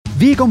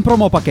Viikon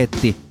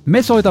promopaketti.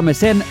 Me soitamme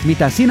sen,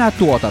 mitä sinä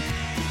tuotat.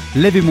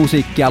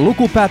 Levymusiikkia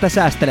lukupäätä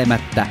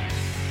säästelemättä.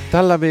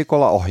 Tällä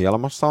viikolla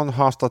ohjelmassa on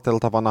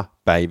haastateltavana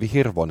Päivi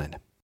Hirvonen.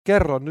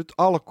 Kerro nyt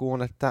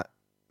alkuun, että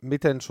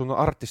miten sun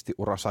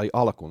artistiura sai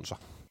alkunsa?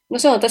 No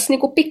se on tässä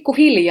niinku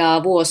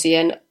pikkuhiljaa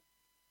vuosien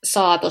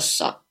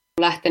saatossa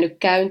lähtenyt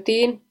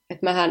käyntiin.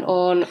 Et mähän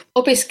oon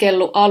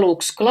opiskellut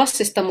aluksi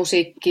klassista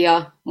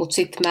musiikkia, mutta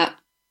sitten mä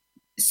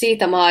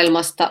siitä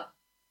maailmasta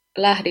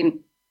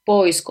lähdin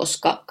pois,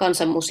 koska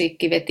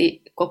kansanmusiikki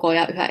veti koko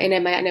ajan yhä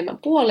enemmän ja enemmän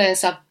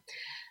puoleensa.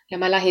 Ja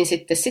mä lähdin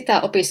sitten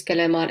sitä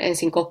opiskelemaan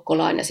ensin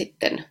Kokkolaan ja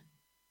sitten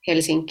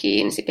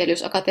Helsinkiin,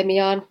 Sibelius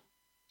Akatemiaan.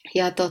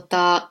 Ja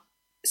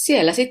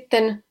siellä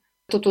sitten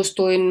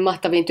tutustuin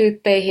mahtaviin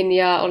tyyppeihin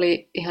ja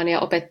oli ihania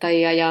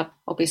opettajia ja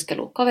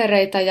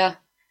opiskelukavereita ja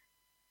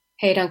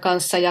heidän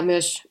kanssa ja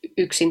myös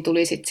yksin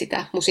tuli sitten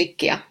sitä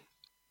musiikkia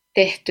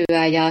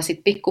tehtyä ja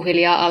sitten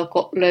pikkuhiljaa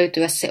alkoi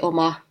löytyä se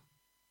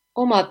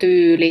oma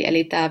tyyli,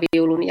 eli tämä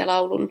viulun ja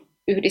laulun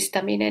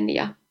yhdistäminen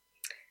ja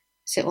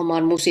se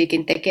oman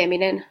musiikin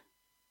tekeminen.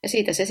 Ja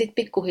siitä se sitten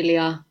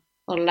pikkuhiljaa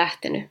on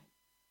lähtenyt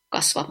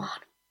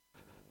kasvamaan.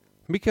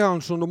 Mikä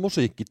on sun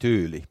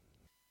musiikkityyli?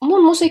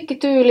 Mun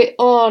musiikkityyli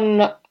on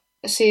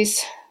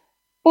siis,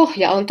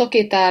 pohja on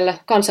toki täällä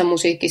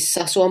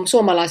kansanmusiikissa,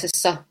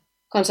 suomalaisessa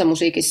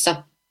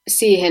kansanmusiikissa.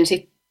 Siihen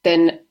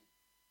sitten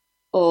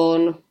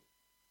on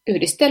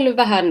yhdistellyt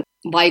vähän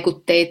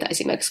vaikutteita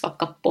esimerkiksi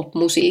vaikka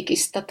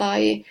popmusiikista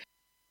tai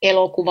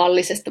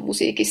elokuvallisesta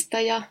musiikista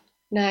ja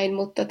näin,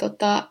 mutta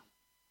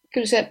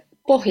kyllä se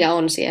pohja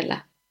on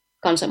siellä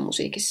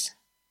kansanmusiikissa.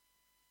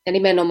 Ja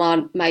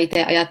nimenomaan mä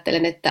itse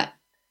ajattelen,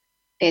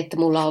 että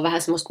mulla on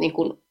vähän semmoista niin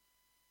kuin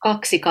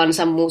kaksi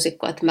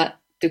kansanmuusikkoa, että mä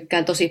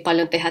tykkään tosi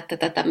paljon tehdä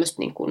tätä tämmöistä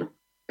niin kuin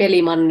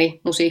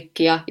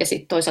pelimannimusiikkia ja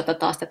sitten toisaalta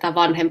taas tätä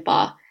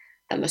vanhempaa,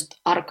 tämmöistä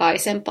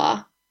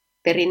arkaisempaa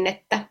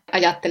perinnettä.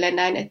 Ajattelen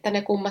näin, että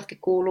ne kummatkin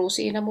kuuluu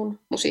siinä mun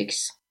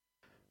musiikissa.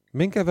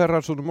 Minkä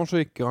verran sun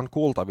musiikki on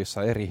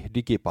kuultavissa eri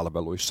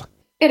digipalveluissa?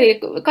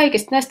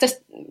 Kaikista näistä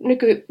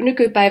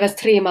nykypäivän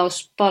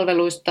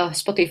striimauspalveluista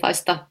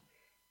Spotifysta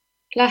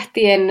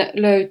lähtien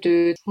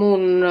löytyy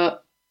mun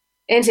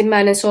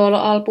ensimmäinen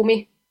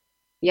soloalbumi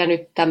ja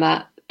nyt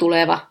tämä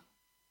tuleva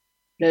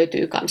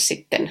löytyy myös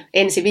sitten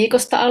ensi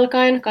viikosta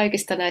alkaen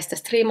kaikista näistä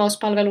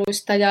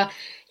striimauspalveluista ja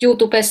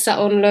YouTubessa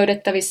on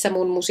löydettävissä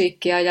mun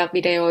musiikkia ja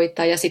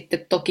videoita ja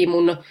sitten toki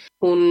mun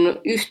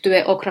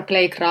yhtye Okra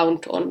Playground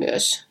on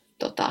myös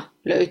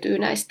löytyy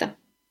näistä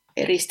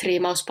eri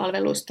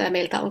striimauspalveluista ja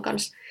meiltä on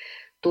myös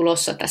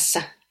tulossa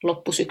tässä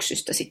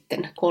loppusyksystä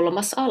sitten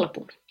 3.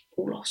 albumi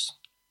ulos.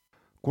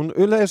 Kun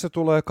yleisö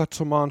tulee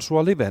katsomaan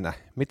sua livenä,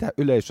 mitä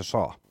yleisö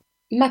saa?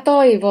 Mä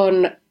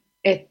toivon,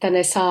 että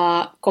ne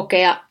saa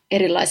kokea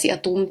erilaisia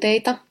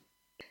tunteita.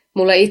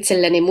 Mulle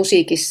itselleni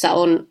musiikissa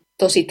on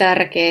tosi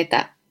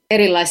tärkeää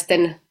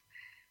erilaisten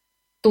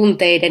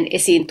tunteiden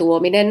esiin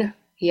tuominen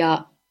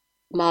ja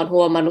mä oon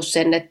huomannut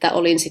sen, että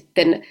olin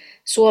sitten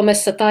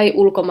Suomessa tai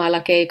ulkomailla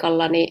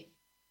keikalla, niin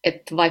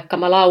että vaikka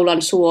mä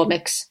laulan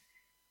suomeksi,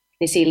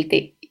 niin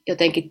silti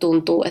jotenkin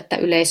tuntuu, että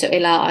yleisö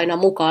elää aina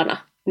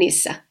mukana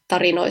niissä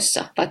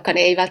tarinoissa, vaikka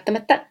ne ei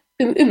välttämättä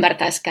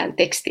ymmärtäiskään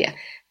tekstiä.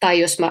 Tai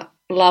jos mä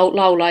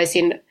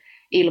laulaisin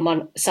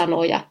ilman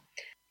sanoja.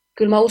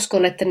 Kyllä mä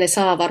uskon, että ne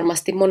saa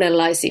varmasti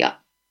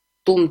monenlaisia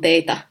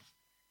tunteita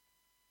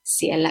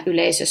siellä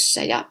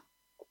yleisössä.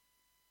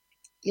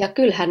 Ja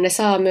kyllähän ne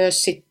saa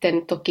myös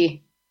sitten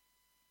toki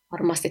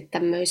varmasti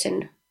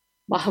tämmöisen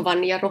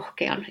vahvan ja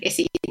rohkean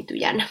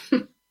esiintyjän.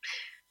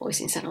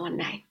 Voisin sanoa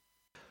näin.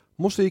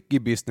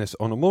 Musiikkibisnes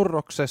on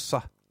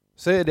murroksessa.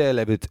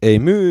 CD-levyt ei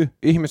myy,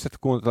 ihmiset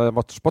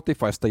kuuntelevat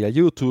Spotifysta ja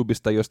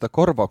YouTubesta, joista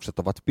korvaukset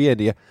ovat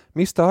pieniä.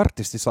 Mistä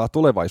artisti saa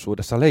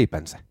tulevaisuudessa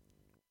leipänsä?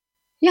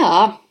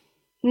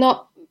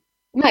 No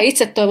mä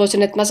itse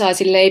toivoisin, että mä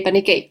saisin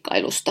leipäni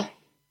keikkailusta.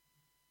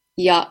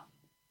 Ja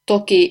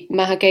toki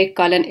mähän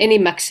keikkailen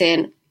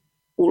enimmäkseen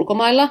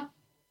ulkomailla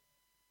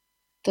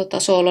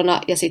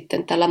soolona ja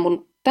sitten tällä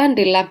mun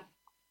bändillä.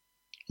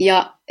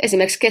 Ja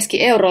esimerkiksi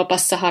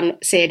Keski-Euroopassahan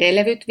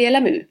CD-levyt vielä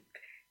myy.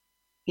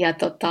 Ja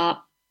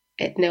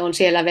että ne on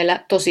siellä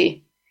vielä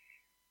tosi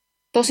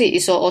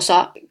iso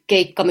osa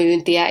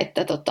keikkamyyntiä,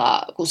 että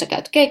kun sä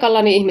käyt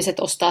keikalla, niin ihmiset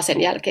ostaa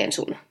sen jälkeen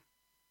sun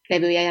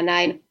levyjä ja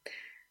näin.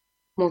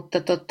 Mutta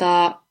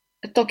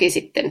toki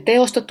sitten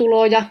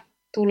teostotuloja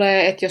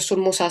tulee, että jos sun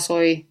musa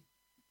soi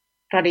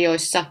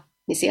radioissa,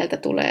 niin sieltä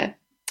tulee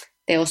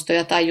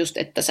teostoja, tai just,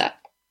 että sä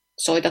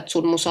soitat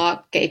sun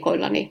musaa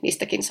keikoilla, niin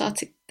niistäkin saat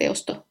sitten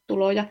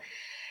teostotuloja.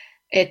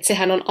 Että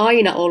sehän on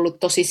aina ollut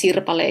tosi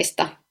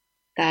sirpaleista,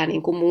 tämä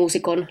niinku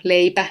muusikon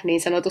leipä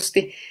niin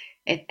sanotusti,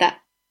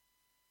 että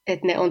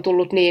ne on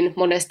tullut niin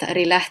monesta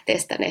eri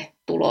lähteestä ne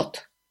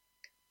tulot.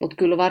 Mutta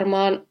kyllä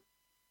varmaan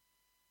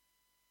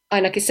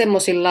ainakin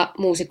semmoisilla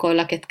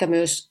muusikoilla, ketkä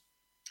myös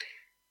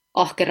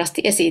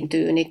ahkerasti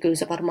esiintyy, niin kyllä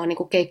se varmaan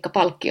niinku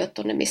keikkapalkkiot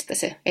on ne, mistä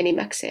se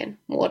enimmäkseen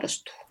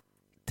muodostuu.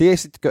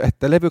 Tiesitkö,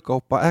 että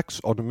levykauppa X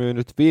on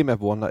myynyt viime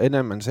vuonna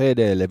enemmän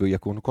CD-levyjä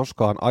kuin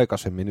koskaan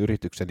aikaisemmin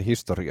yrityksen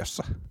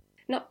historiassa?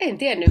 No en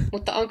tiennyt,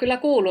 mutta on kyllä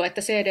kuullut,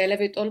 että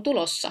CD-levyt on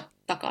tulossa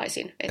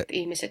takaisin, että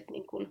ihmiset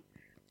niin kuin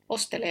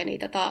ostelee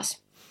niitä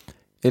taas.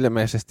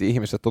 Ilmeisesti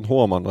ihmiset on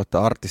huomannut,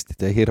 että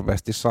artistit ei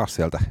hirveästi saa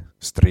sieltä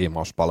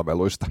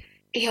striimauspalveluista.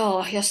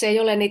 Joo, jos ei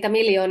ole niitä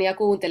miljoonia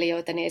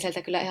kuuntelijoita, niin ei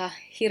sieltä kyllä ihan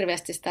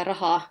hirveästi sitä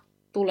rahaa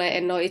tulee.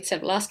 En ole itse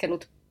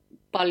laskenut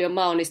paljon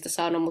maunista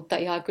saanut, mutta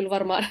ihan kyllä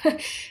varmaan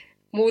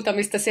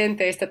muutamista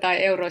senteistä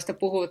tai euroista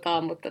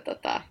puhutaan, mutta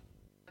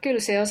kyllä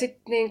se on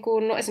sitten niin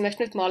kuin, no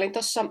esimerkiksi nyt mä olin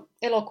tuossa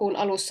elokuun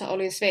alussa,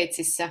 olin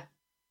Sveitsissä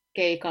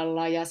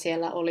keikalla ja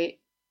siellä oli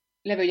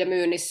levyjä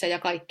myynnissä ja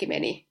kaikki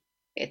meni.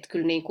 Että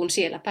kyllä niin kuin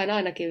siellä päin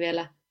ainakin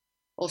vielä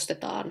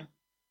ostetaan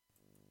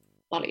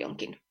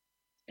paljonkin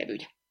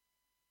levyjä.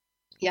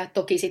 Ja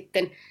toki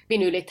sitten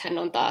vinylithän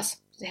on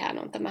taas, sehän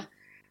on tämä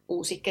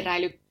uusi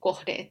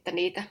keräilykohde, että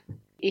niitä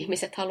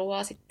ihmiset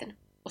haluaa sitten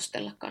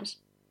ostella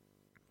kanssa.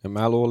 Ja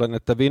mä luulen,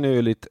 että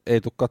vinyylit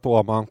ei tule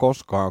katoamaan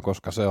koskaan,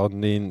 koska se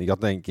on niin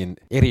jotenkin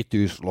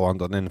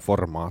erityisluontoinen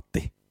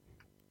formaatti.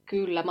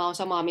 Kyllä, mä oon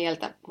samaa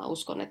mieltä. Mä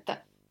uskon,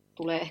 että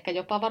tulee ehkä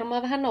jopa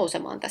varmaan vähän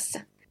nousemaan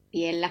tässä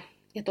vielä.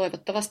 Ja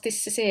toivottavasti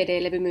se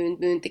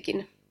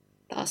CD-levymyyntikin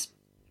taas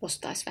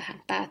nostaisi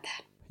vähän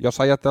päätään. Jos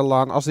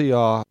ajatellaan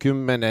asiaa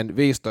 10,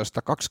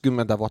 15,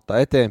 20 vuotta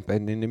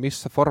eteenpäin, niin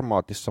missä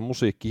formaatissa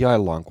musiikki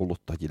jaellaan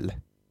kuluttajille?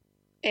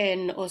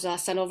 En osaa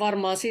sanoa.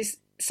 Varmaan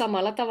siis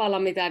samalla tavalla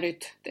mitä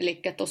nyt,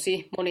 eli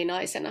tosi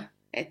moninaisena.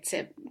 Että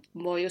se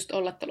voi just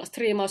olla tuolla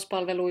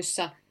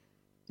striimauspalveluissa,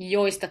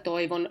 joista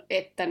toivon,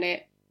 että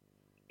ne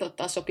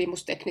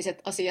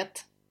sopimustekniset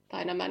asiat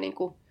tai nämä niin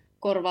kuin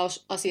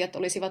korvausasiat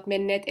olisivat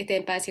menneet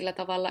eteenpäin sillä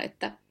tavalla,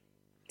 että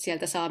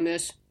sieltä saa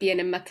myös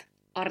pienemmät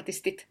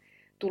artistit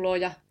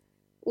tuloja.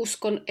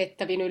 Uskon,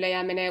 että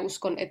vinylejä menee,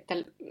 uskon, että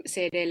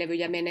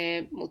CD-levyjä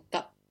menee,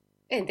 mutta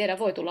en tiedä,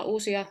 voi tulla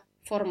uusia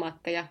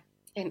formaatteja,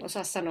 en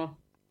osaa sanoa.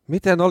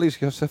 Miten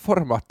olisi, jos se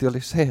formaatti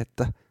oli se,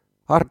 että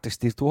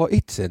artisti tuo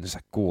itsensä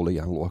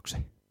kuulijan luokse?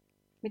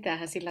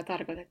 Mitähän sillä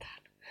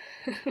tarkoitetaan?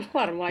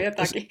 Varmaan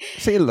jotakin.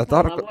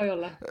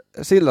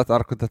 Sillä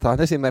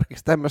tarkoitetaan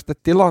esimerkiksi tämmöistä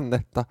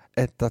tilannetta,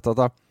 että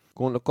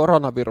kun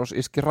koronavirus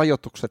iski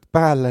rajoitukset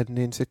päälle,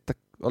 niin sitten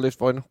olisi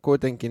voinut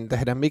kuitenkin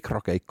tehdä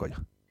mikrokeikkoja.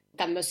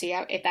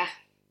 Tämmöisiä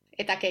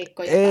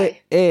etäkeikkoja?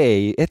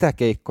 Ei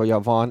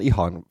etäkeikkoja, vaan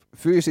ihan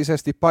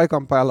fyysisesti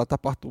paikan päällä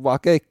tapahtuvaa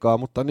keikkaa,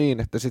 mutta niin,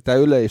 että sitä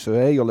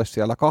yleisöä ei ole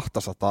siellä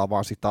 200,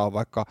 vaan sitä on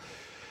vaikka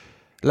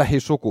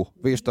lähisuku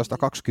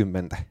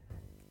 15-20.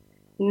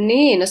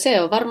 Niin, no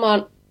se on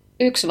varmaan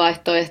yksi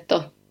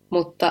vaihtoehto,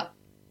 mutta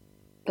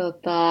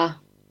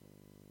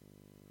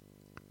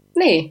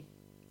niin,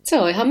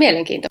 se on ihan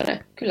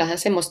mielenkiintoinen. Kyllähän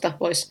semmoista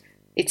voisi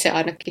itse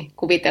ainakin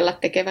kuvitella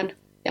tekevän.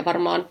 Ja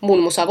varmaan mun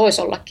musa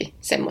voisi ollakin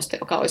semmoista,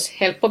 joka olisi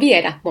helppo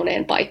viedä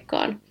moneen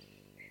paikkaan.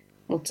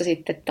 Mutta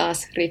sitten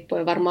taas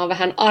riippuen varmaan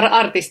vähän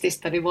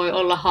artistista, niin voi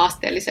olla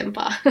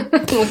haasteellisempaa.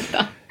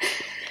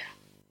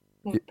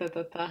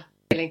 mutta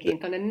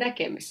mielenkiintoinen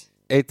näkemys.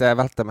 Ei tämä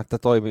välttämättä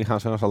toimi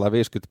ihan sellaisella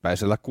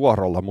 50-päisellä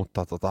kuorolla,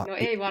 mutta No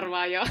ei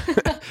varmaan jo,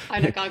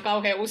 ainakaan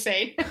kauhean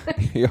usein.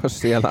 Jos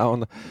siellä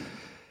on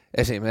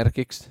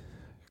esimerkiksi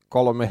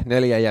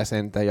 3-4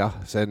 jäsentä ja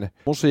sen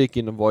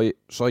musiikin voi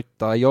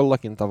soittaa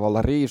jollakin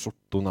tavalla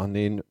riisuttuna,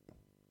 niin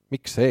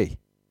miksei?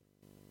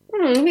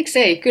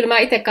 Miksei? Kyllä mä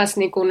itse kanssa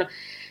niin kun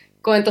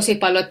koen tosi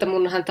paljon, että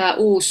munhan tämä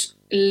uusi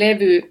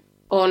levy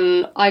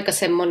on aika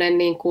semmoinen,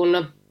 niin kun,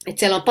 että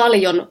siellä on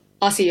paljon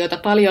asioita,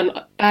 paljon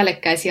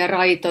päällekkäisiä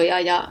raitoja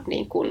ja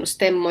niin kun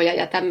stemmoja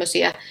ja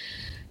tämmöisiä,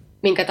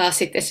 minkä taas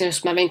sitten,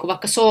 jos mä niin kun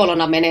vaikka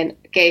soolona menen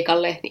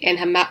keikalle, niin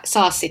enhän mä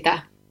saa sitä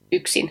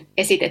yksin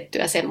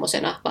esitettyä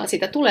semmosena, vaan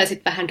siitä tulee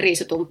sitten vähän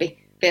riisutumpi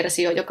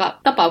versio, joka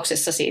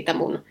tapauksessa siitä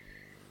mun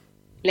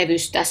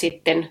levystä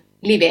sitten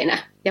livenä.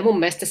 Ja mun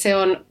mielestä se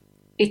on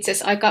itse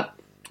asiassa aika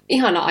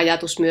ihana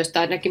ajatus myös,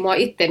 tai ainakin mua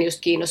itteeni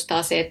just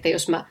kiinnostaa se, että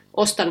jos mä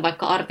ostan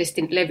vaikka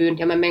artistin levyn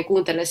ja mä menen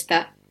kuuntelemaan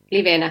sitä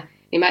livenä,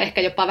 niin mä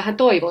ehkä jopa vähän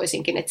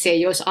toivoisinkin, että se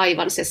ei olisi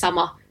aivan se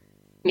sama,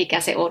 mikä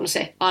se on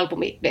se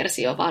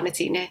albumiversio, vaan että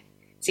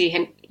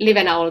siihen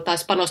livenä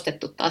oltaisiin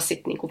panostettu taas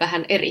sitten niinku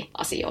vähän eri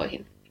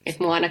asioihin.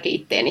 Että mua ainakin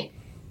itteeni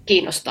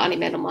kiinnostaa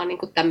nimenomaan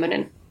niinku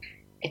tämmöinen,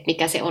 että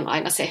mikä se on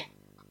aina se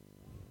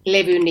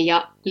levyn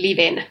ja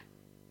liven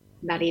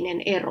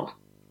välinen ero.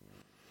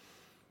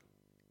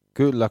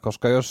 Kyllä,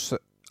 koska jos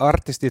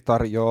artisti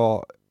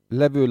tarjoaa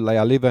levyllä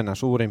ja livenä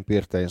suurin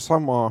piirtein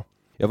samaa,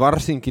 ja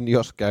varsinkin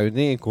jos käy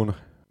niin kuin,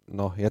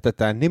 no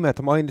jätetään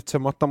nimet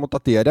mainitsematta, mutta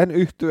tiedän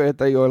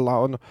yhtyeitä, joilla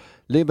on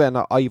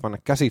livenä aivan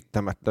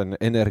käsittämätön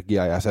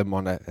energia ja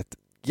semmoinen, että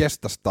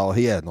jestasta on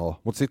hienoa,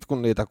 mutta sitten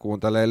kun niitä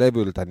kuuntelee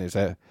levyltä, niin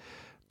se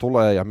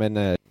tulee ja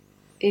menee.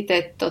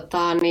 Itse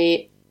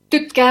niin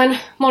tykkään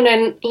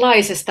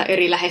monenlaisesta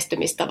eri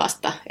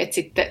lähestymistavasta, että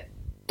sitten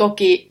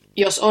toki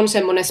jos on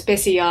semmoinen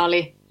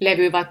spesiaali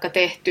levy vaikka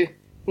tehty,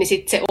 niin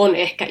sitten se on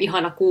ehkä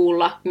ihana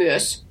kuulla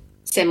myös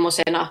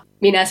semmosena,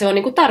 minä se on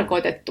niinku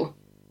tarkoitettu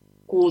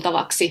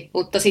kuultavaksi,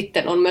 mutta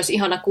sitten on myös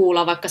ihana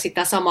kuulla vaikka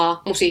sitä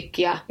samaa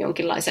musiikkia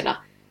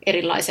jonkinlaisena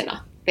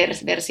erilaisena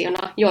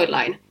versiona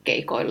joillain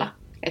keikoilla.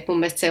 Et mun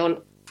mielestä se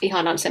on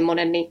ihanan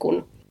semmoinen niin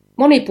kuin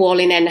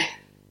monipuolinen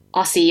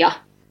asia.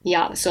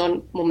 Ja se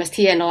on mun mielestä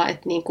hienoa,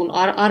 että niin kuin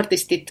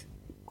artistit,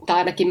 tai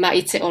ainakin mä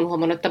itse olen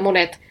huomannut, että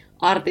monet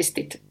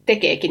artistit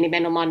tekeekin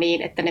nimenomaan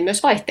niin, että ne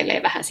myös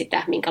vaihtelee vähän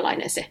sitä,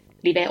 minkälainen se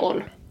live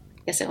on.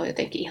 Ja se on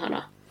jotenkin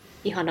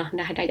ihana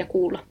nähdä ja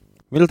kuulla.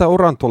 Miltä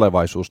uran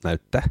tulevaisuus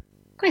näyttää?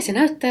 Kai se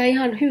näyttää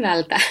ihan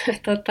hyvältä.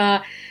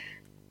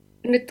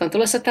 Nyt on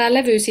tulossa tämä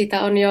levy,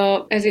 siitä on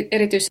jo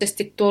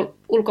erityisesti tuolla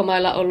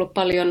ulkomailla ollut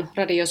paljon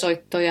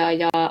radiosoittoja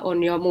ja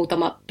on jo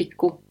muutama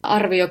pikku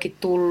arviokin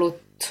tullut.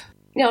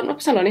 Ja no,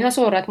 sanon ihan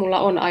suoraan, että mulla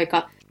on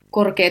aika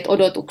korkeat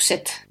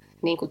odotukset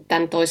niin kuin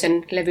tämän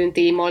toisen levyn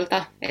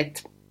tiimoilta,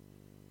 että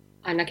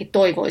ainakin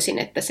toivoisin,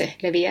 että se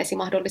leviäisi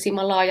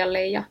mahdollisimman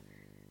laajalle ja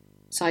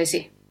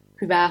saisi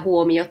hyvää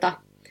huomiota.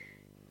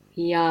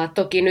 Ja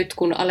toki nyt,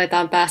 kun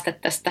aletaan päästä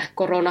tästä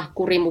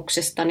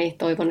koronakurimuksesta, niin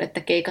toivon, että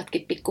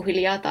keikatkin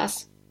pikkuhiljaa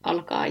taas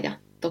alkaa. Ja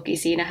toki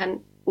siinähän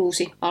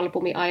uusi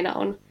albumi aina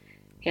on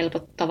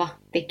helpottava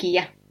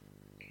tekijä.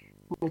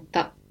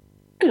 Mutta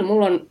kyllä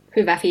mulla on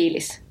hyvä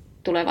fiilis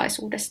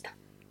tulevaisuudesta,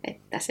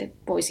 että se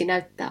voisi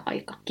näyttää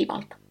aika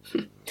kivalta.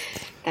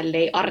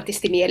 Tälleen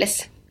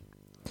artistimielessä.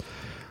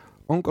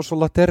 Onko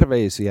sulla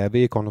terveisiä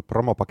viikon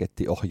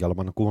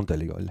promopakettiohjelman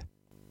kuuntelijoille?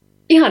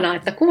 Ihanaa,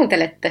 että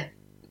kuuntelette.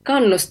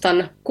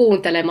 Kannustan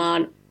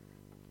kuuntelemaan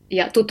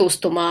ja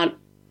tutustumaan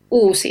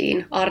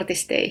uusiin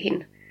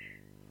artisteihin,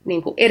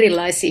 niin kuin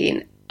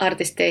erilaisiin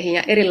artisteihin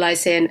ja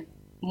erilaiseen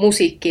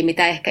musiikkiin,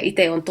 mitä ehkä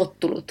itse on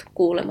tottunut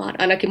kuulemaan.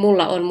 Ainakin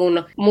mulla on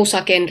mun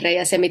musagenre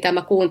ja se, mitä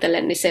mä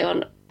kuuntelen, niin se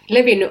on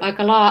levinnyt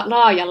aika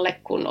laajalle,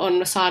 kun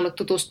on saanut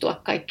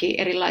tutustua kaikkiin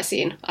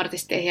erilaisiin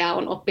artisteihin ja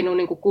on oppinut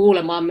niin kuin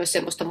kuulemaan myös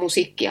semmoista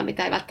musiikkia,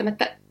 mitä ei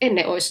välttämättä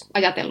ennen olisi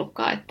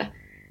ajatellutkaan,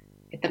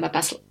 että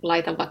mäpäs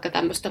laitan vaikka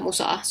tämmöistä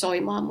musaa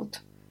soimaan, mutta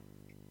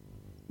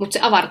se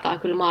avartaa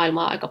kyllä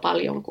maailmaa aika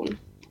paljon, kun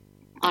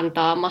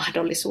antaa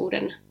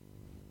mahdollisuuden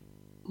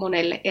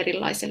monelle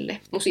erilaiselle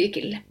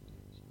musiikille.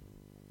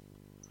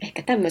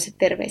 Ehkä tämmöiset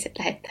terveiset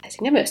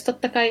lähettäisin. Ja myös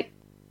totta kai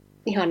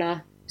ihanaa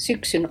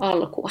syksyn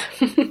alkua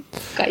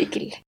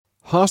kaikille.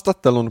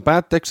 Haastattelun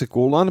päätteeksi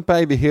kuullaan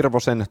Päivi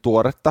Hirvosen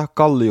tuoretta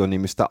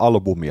Kallio-nimistä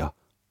albumia.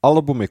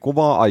 Albumi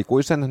kuvaa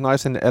aikuisen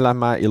naisen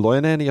elämää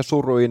iloineen ja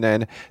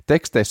suruineen.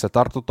 Teksteissä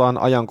tartutaan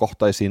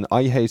ajankohtaisiin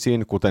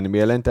aiheisiin, kuten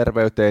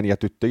mielenterveyteen ja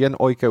tyttöjen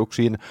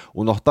oikeuksiin,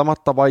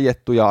 unohtamatta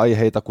vaiettuja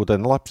aiheita,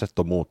 kuten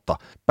lapsettomuutta.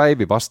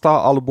 Päivi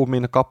vastaa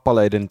albumin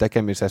kappaleiden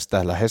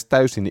tekemisestä lähes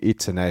täysin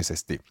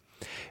itsenäisesti.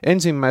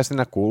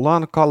 Ensimmäisenä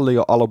kuullaan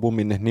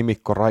Kallio-albumin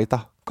nimikkoraita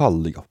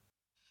Kallio.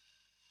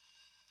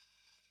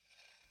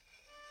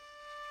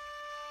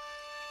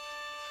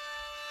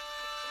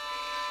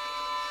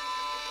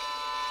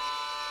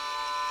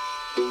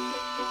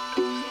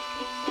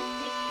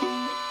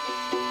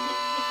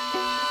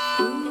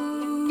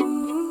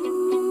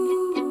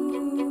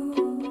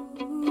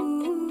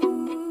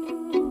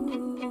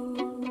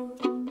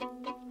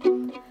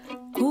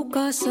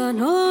 Kuka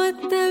sanoo,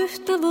 että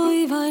yhtä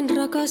voi vain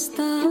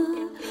rakastaa?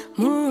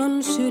 Mulla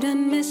on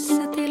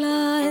sydämessä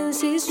tilaa, en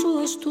siis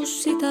suostu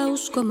sitä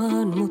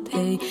uskomaan, mut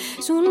hei,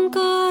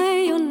 sunkaan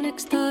ei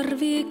onneksi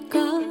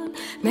tarviikaan.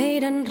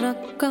 Meidän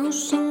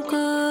rakkaus on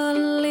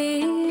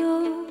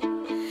kallio,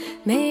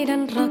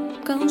 meidän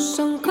rakkaus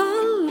on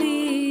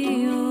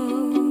kallio.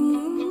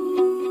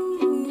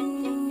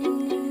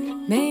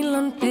 Meillä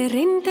on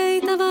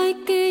perinteitä,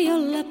 vaikkei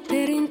olla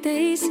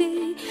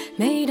perinteisiä.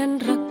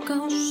 Meidän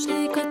rakkaus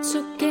ei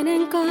katso,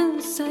 kenen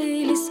kanssa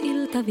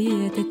eilisilta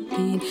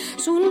vietettiin.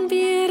 Sun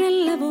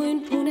vierellä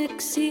voin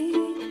puneksi.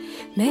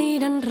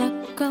 Meidän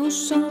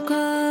rakkaus on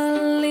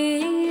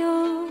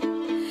kallio.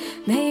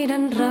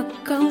 Meidän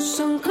rakkaus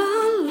on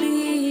kallio.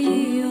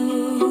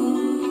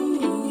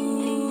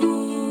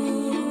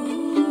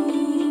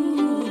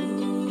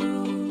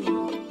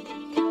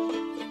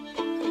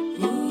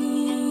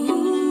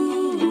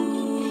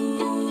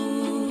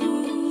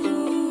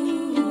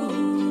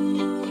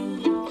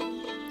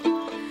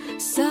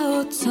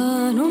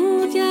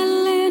 Saanut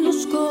jälleen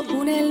usko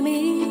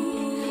unelmiin.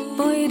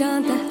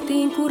 Voidaan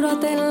tähtiin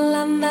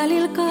kurotella,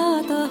 välillä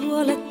kaataa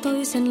huolet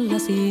toisen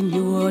lasiin,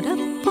 juoda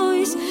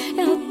pois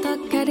ja ottaa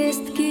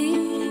kädestä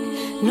kiinni.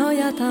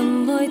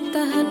 Nojataan voit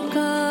tähän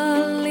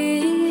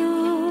kallioon,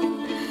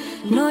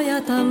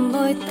 nojataan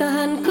voit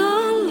tähän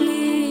kallioon.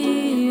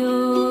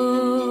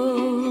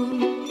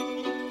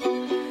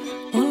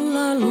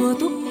 Ollaan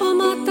luotu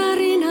oma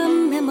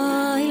tarinamme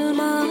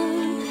maailmaan,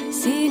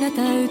 siinä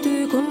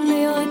täytyy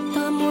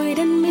kunnioittaa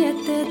muiden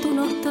mietteet,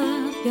 unohtaa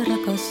ja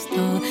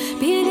rakastaa.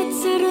 Pienet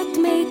säröt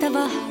meitä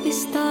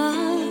vahvistaa,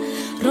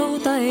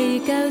 routa ei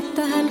käy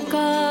tähän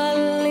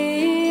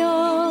kallioon,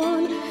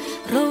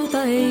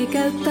 routa ei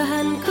käy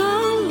tähän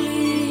kallioon.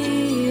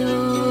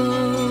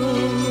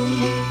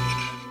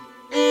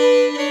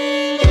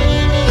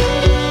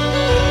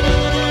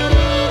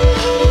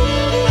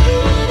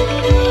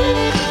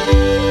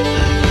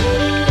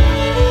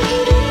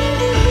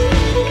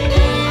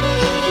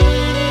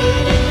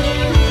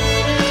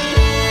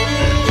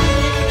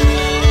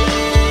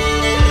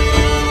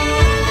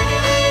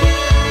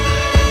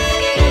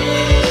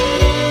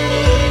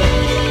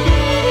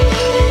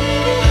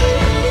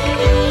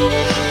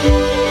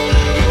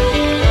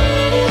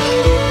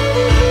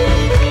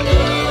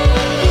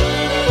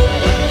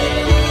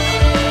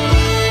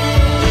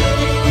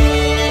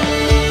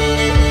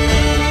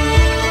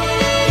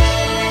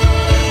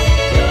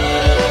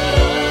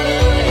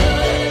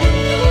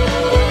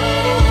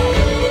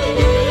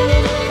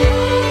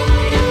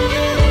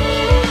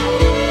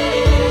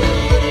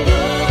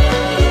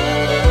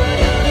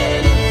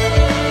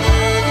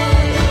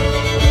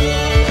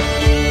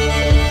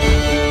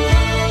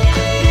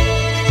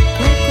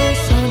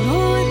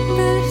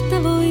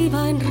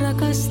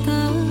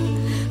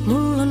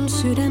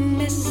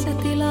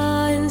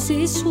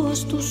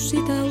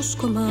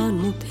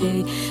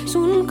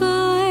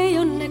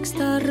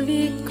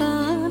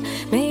 paikkaan.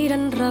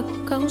 Meidän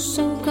rakkaus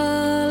on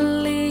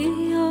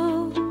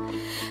kallio,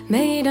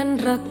 meidän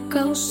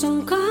rakkaus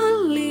on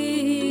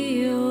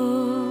kallio.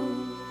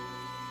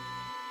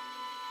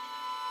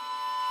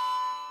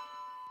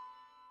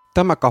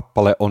 Tämä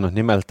kappale on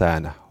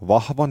nimeltään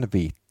Vahvan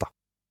viitta.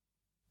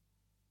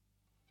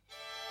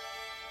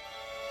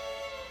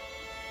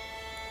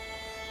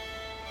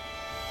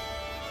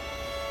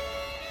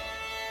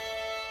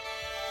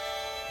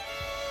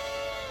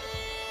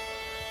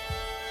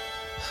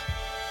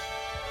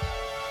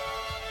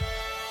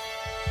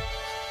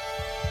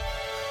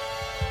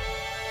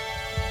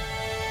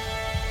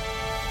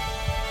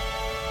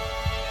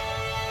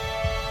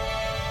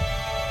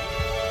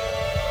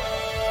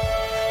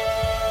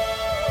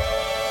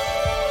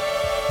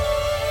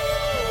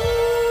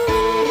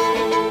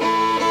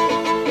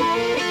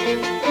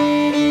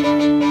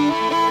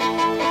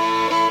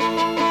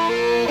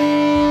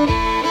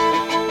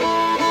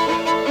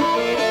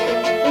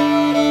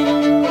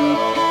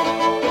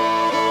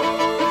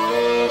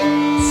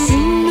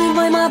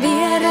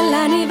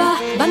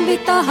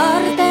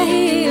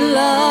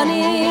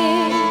 Harteillani.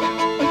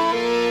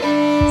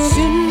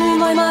 Synnyin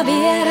voima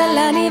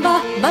vierelläni,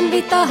 vahvan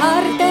viitta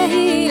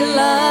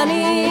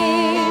harteillani.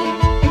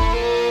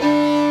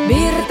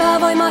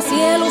 Virtavoima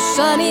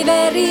sielussani,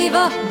 veri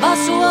vahva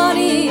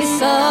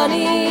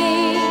suonissani.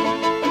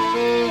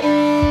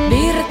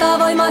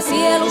 Virtavoima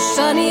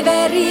sielussani,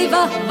 veri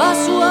vahva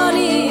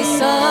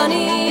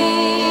suonissani.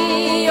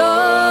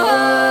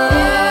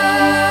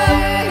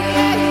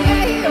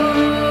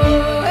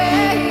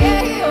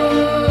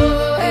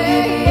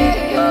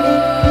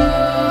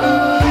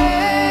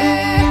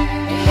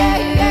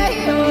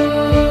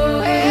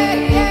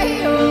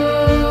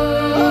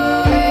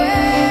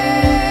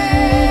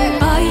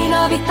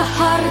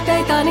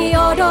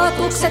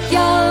 Odotukset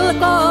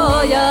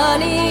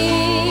jalkojani.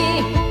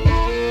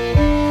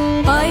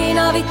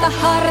 Painavitta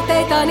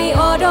harteitani,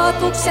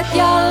 odotukset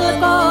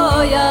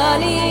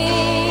jalkojani.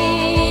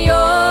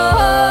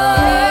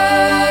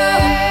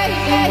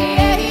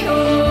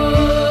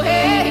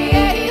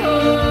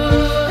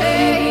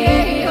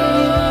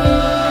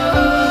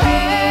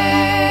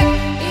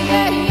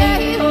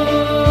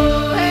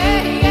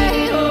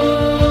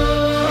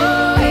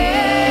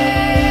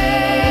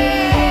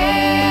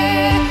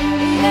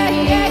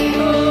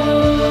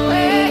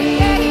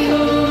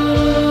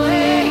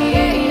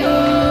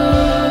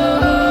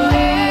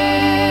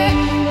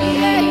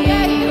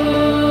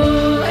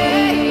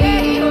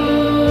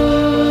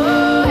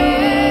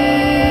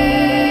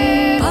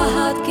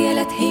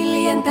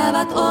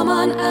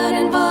 Oman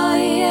äänen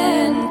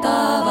vaientavat.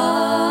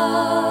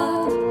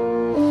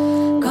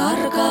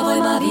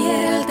 Karkavoima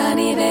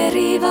viereltäni,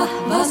 veri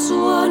vahva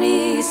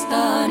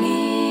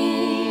suonistani.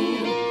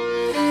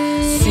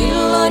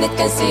 Silloin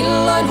itken,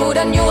 silloin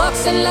huudan,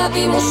 juoksen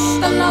läpi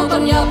mustan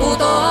auton ja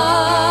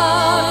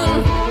putoan.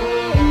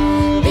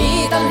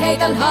 Viitan,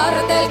 heitän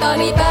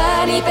harteiltani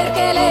pääni,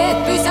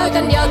 perkeleet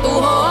pysäytän ja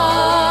tuhoan.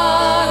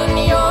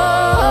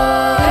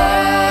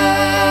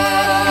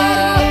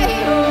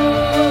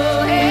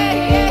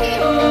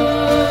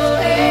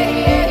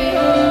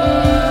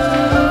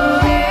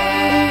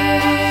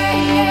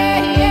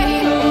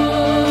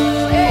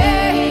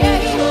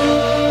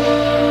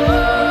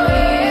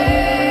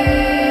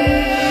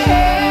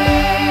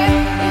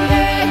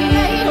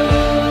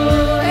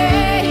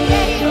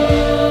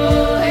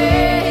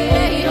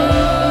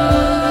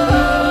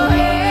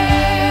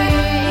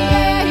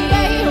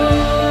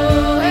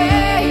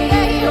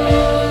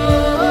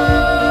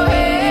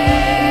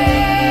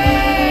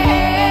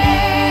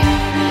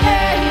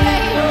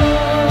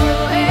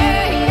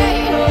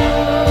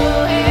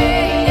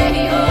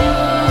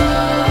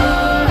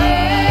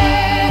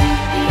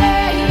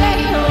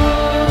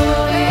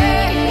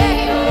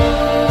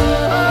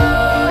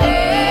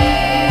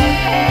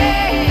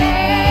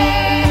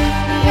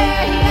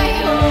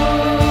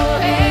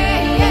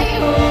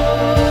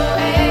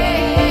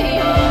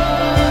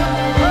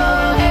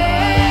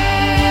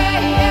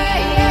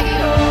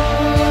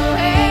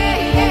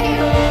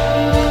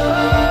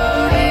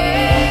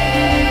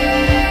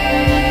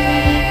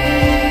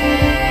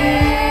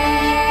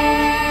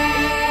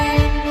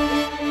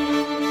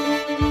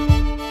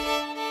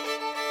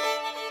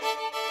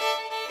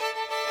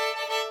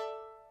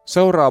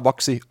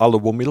 Seuraavaksi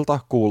albumilta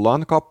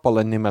kuullaan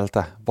kappale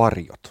nimeltä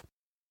Varjot.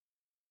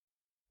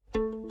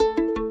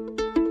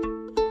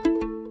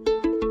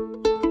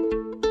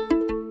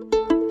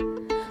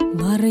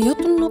 Varjot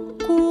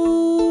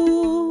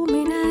nukkuu,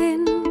 minä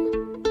en.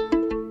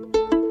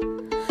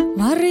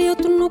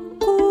 Varjot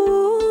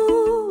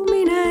nukkuu,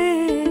 minä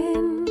en.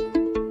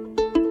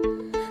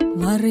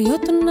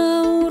 Varjot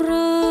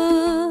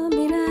nauraa,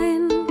 minä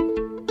en.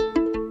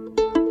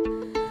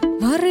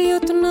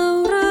 Varjot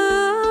nauraa.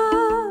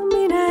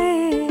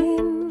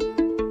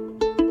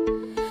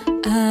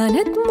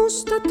 Äänet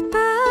mustat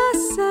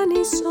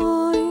päässäni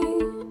soi,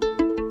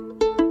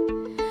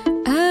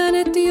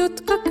 äänet,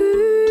 jotka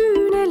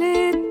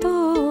kyyneleet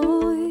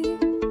toi.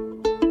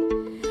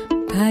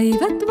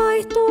 Päivät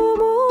vaihtuu,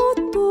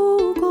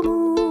 muuttuuko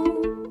muu?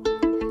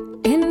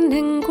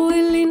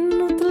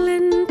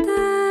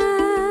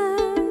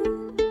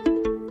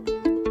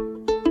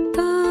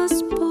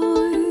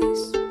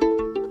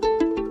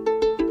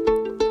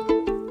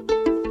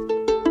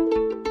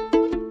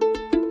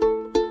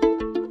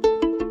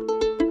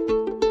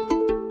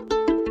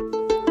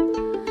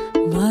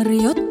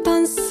 Varjot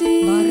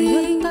tanssii,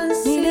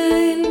 minä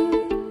en.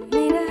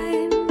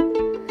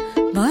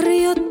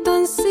 Varjot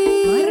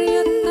tanssii,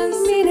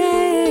 minä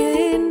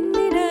en.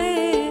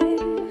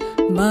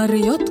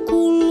 Varjot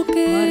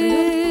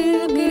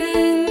kulkee, minä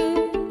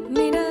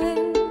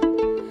en.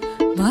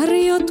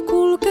 Varjot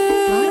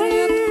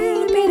kulkee,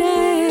 minä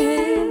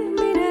en.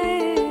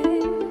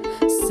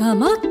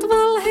 Samat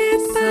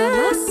valheet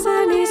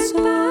päässäni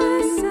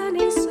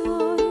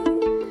soi.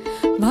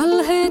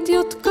 Valheet,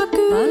 jotka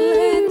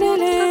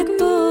kyyneleet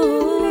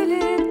toi.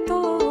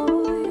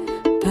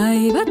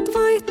 Päivät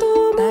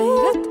vaihtuu,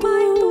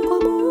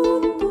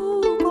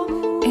 muuttuuko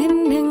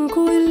ennen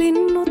kuin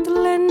linnut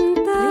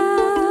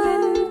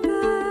lentää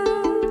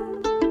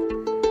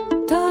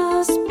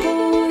taas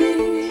pois.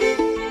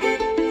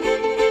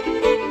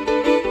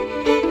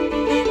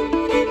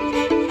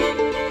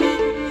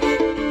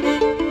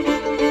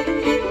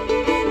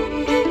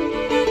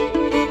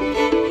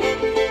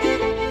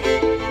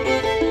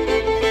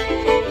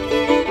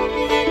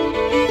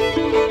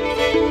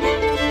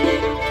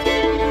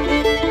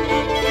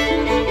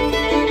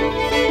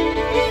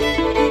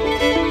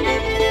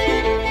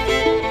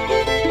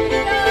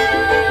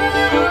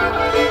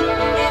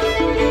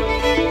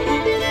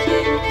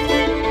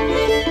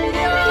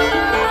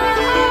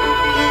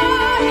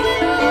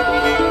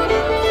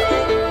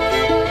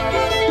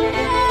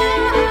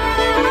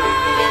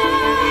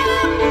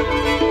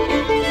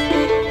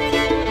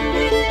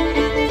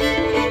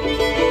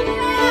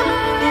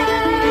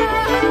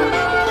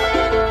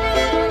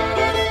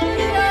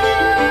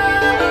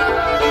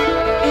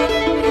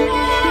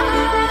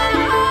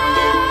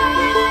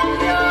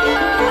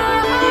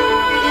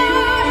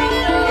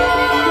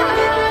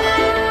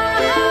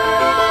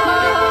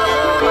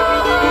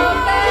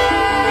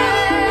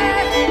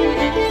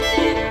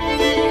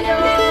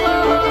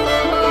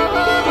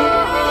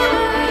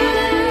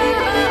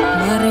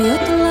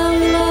 Varjot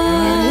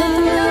laulaa,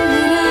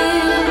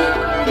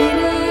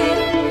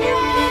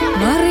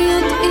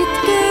 varjot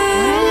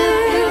itkee,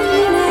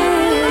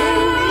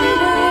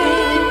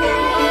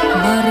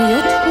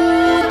 varjot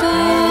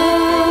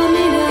huutaa,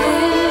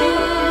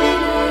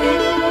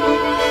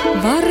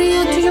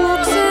 varjot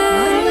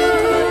juoksee,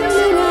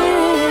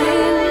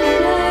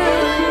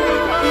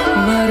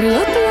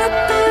 varjot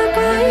jättää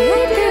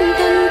kaiken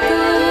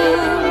kantaa,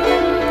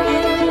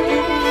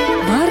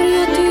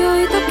 varjot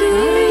joitakin.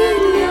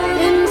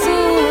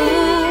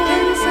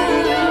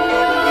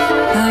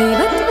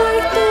 Päivät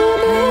vaihtuu,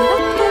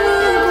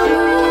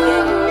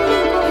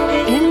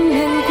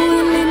 ennen kuin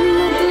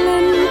linnut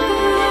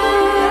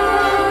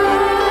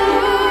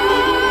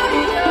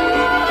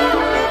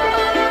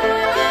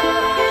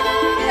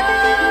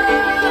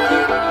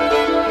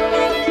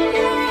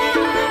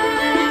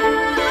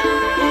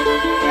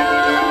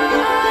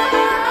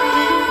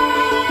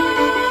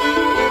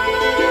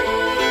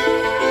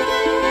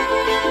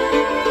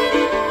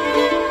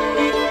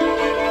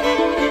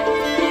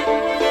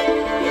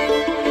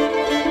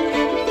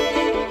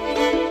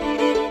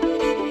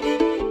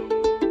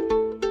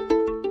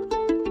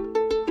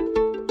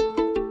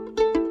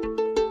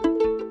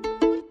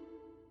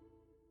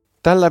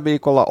Tällä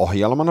viikolla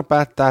ohjelmana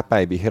päättää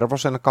Päivi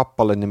Hirvosen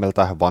kappale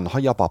nimeltä Vanha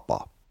ja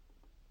vapaa.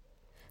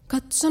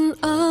 Katson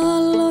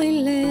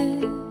aalloille,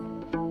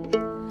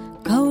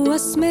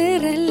 kauas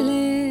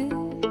merelle.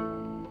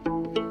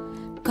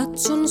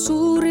 Katson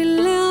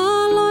suurille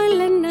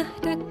aalloille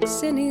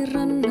nähdäkseni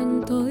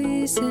rannan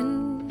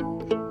toisen.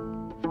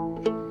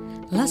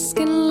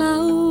 Lasken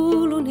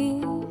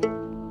lauluni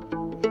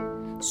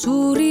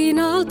suuriin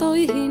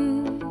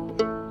aaltoihin.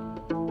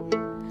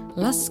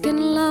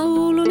 Lasken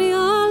lauluni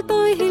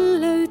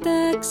aaltoihin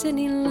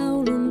löytääkseni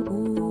laulun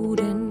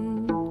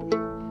uuden.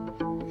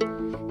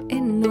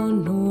 En oo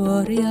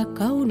nuori ja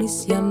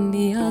kaunis ja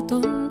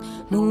viaton,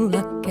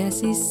 mulla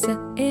käsissä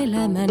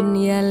elämän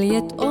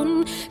jäljet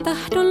on.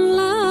 Tahdon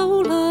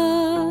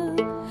laulaa,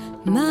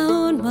 mä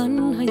oon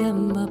vanha ja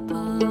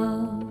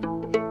vapaa.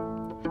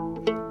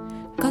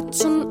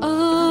 Katson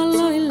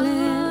aalloille,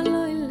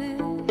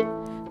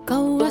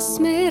 kauas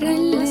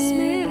merelle.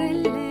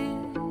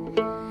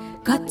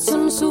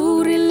 Katson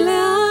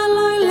suurille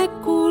aalloille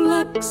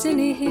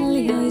kuullakseni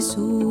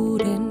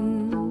hiljaisuuden.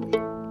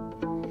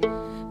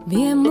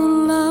 Vie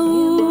mun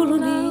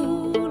lauluni,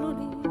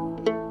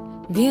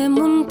 vie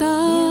mun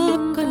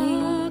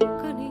taakkani.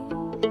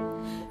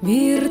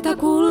 Virta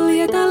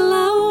kuljeta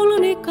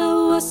lauluni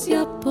kauas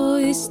ja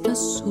poista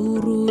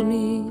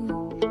suruni.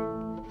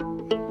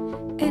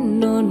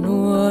 En oo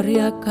nuori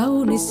ja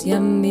kaunis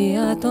ja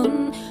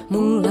viaton,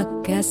 mulla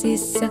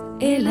käsissä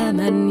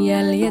elämän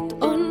jäljet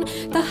on.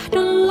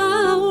 Tahdon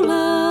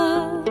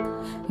laulaa,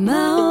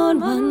 mä oon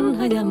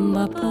vanha ja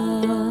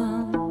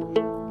vapaa.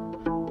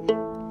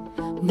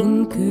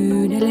 Mun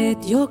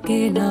kyyneleet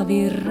jokena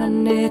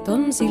virranneet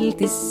on,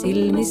 silti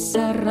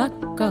silmissä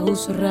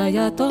rakkaus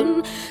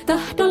rajaton.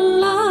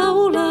 Tahdon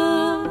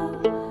laulaa,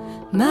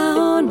 mä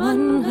oon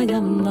vanha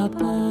ja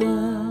vapaa.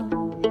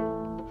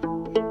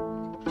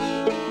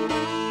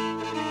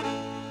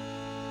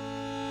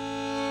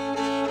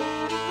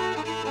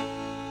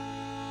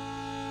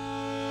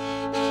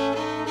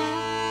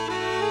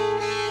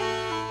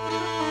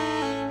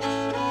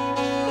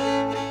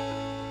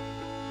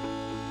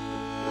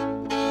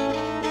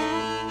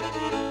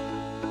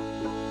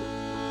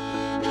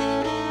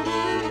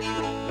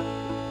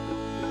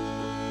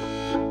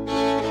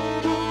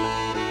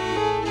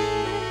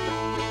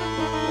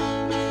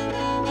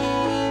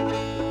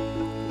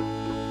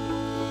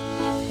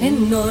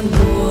 En oo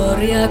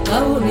nuori ja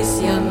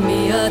kaunis ja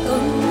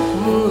miaton,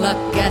 mulla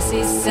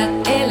käsissä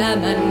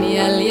elämän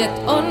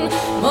jäljet on.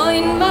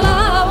 Voin mä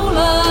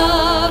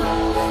laulaa,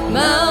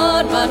 mä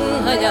oon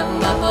vanha ja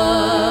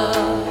vapaa.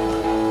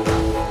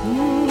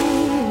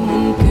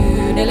 Mun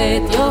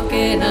kyyneleet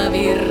jokena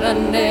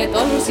virranneet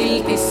on,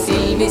 silti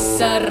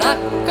silmissä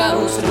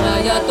rakkaus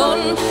rajaton.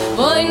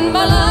 Voin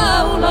mä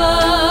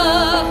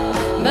laulaa,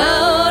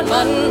 mä oon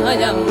vanha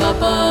ja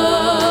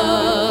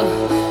vapaa.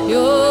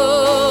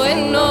 Joo,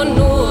 en oo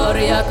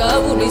nuori ja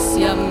kaunis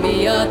ja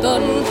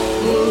miaton,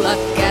 mulla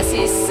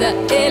käsissä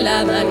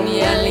elämän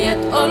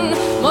jäljet on.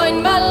 Voin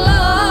mä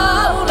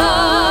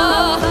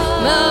laulaa,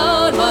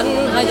 mä oon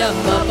vanha ja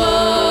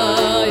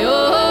vapaa.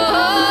 Joo,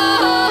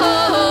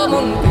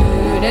 mun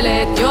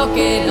kyyneleet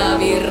jokena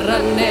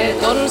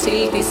virranneet on,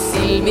 silti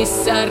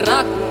silmissä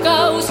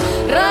rakkaus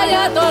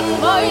rajaton.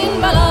 Voin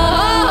mä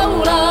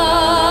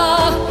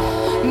laulaa,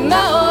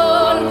 mä oon